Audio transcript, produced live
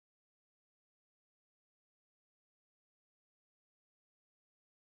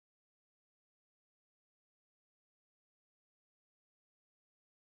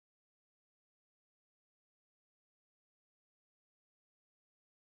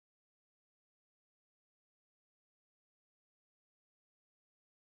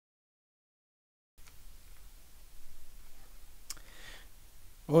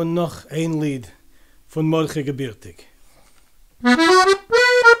Und noch ein Lied von Mordkhe gebirtig.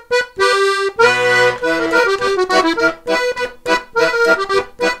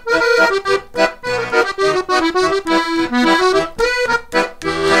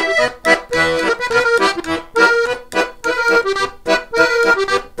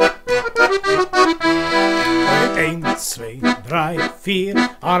 Tsvey, dray,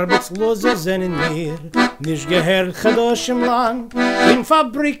 arbetloze zenen wir, nisht gehert khadoshim lang, in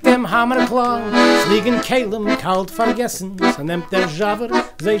fabrik dem hammer klang, liegen keylim kalt fargesn, so nimmt der javer,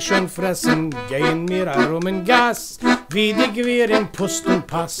 sei shoyn fresn, geyn mir arum in gas, wie die gvirim pust und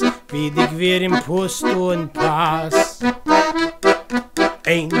pass, wie die gvirim pust und pass.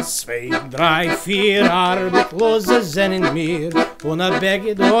 Eyns, tsvey, dray, arbetloze zenen mir, ohne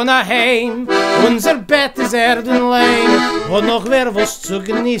begit, ohne heim, unser Bett ist erdenlein, und noch wer was zu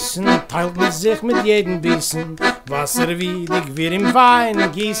genießen, teilt mit sich mit jedem Bissen, Wasser wie die gvirim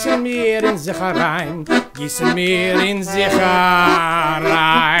Wein, gießen mir in sich herein, gießen mir in sich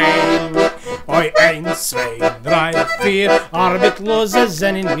herein. Oi, 1, 2, 3, 4, arbetloze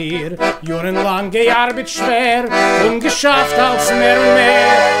zenen mir, jahrelang gearbeitet schwer, ungeschafft als mehr und mehr,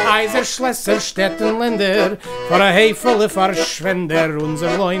 Eiser, Schlösser, Städten, Länder, vor a Hefele Verschwender,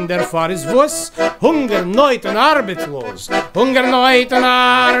 unser Leun, der Fahr ist wuss, Hunger, Neut und arbeitslos, Hunger, Neut und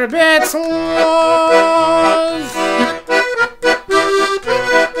arbeitslos.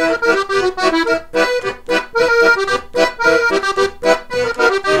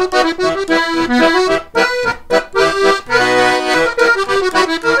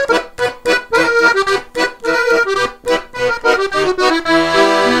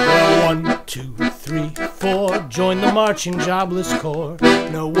 Join the marching jobless corps.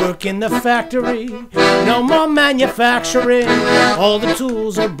 No work in the factory, no more manufacturing. All the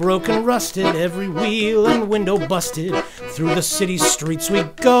tools are broken, rusted, every wheel and window busted. Through the city streets we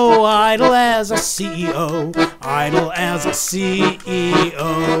go, idle as a CEO, idle as a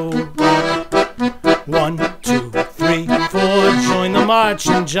CEO. 1, 2, 3, 4, join the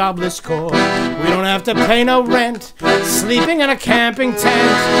marching jobless corps. We don't have to pay no rent, sleeping in a camping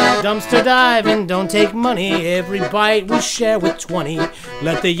tent, dumpster diving, don't take money, every bite we share with 20.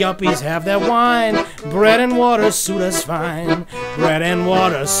 Let the yuppies have their wine, bread and water suit us fine, bread and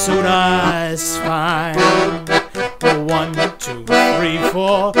water suit us fine. 1, 2, 3,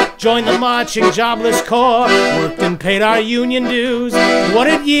 4, join the marching jobless corps. Worked and paid our union dues. What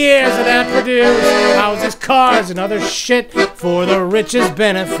did years of that produce? Houses, cars, and other shit for the rich's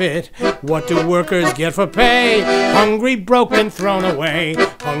benefit. What do workers get for pay? Hungry, broke, and thrown away.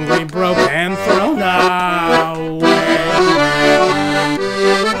 Hungry, broke, and thrown away.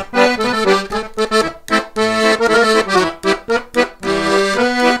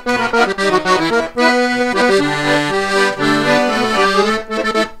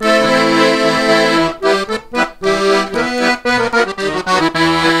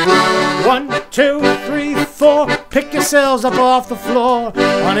 Pick yourselves up off the floor.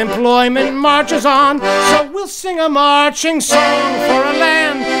 Unemployment marches on, so we'll sing a marching song for a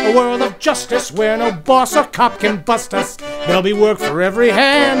land, a world of justice where no boss or cop can bust us. There'll be work for every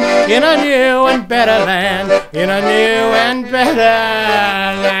hand in a new and better land, in a new and better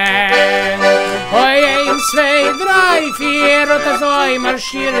land. Oi, 1, 2, 3, 4, und so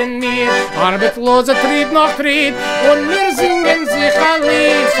marschieren wir. Arbeitloze tritt noch tritt, und wir singen sich ein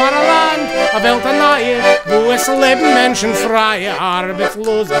Lied für ein Land, a Welt a neue, wo es leben Menschen freie.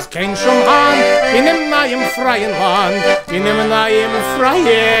 Arbeitslos ist kein Schumhahn in dem neuen freien Land, in dem neuen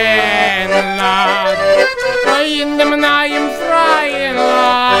freien Land, in dem neuen freien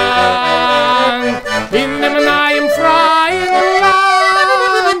Land.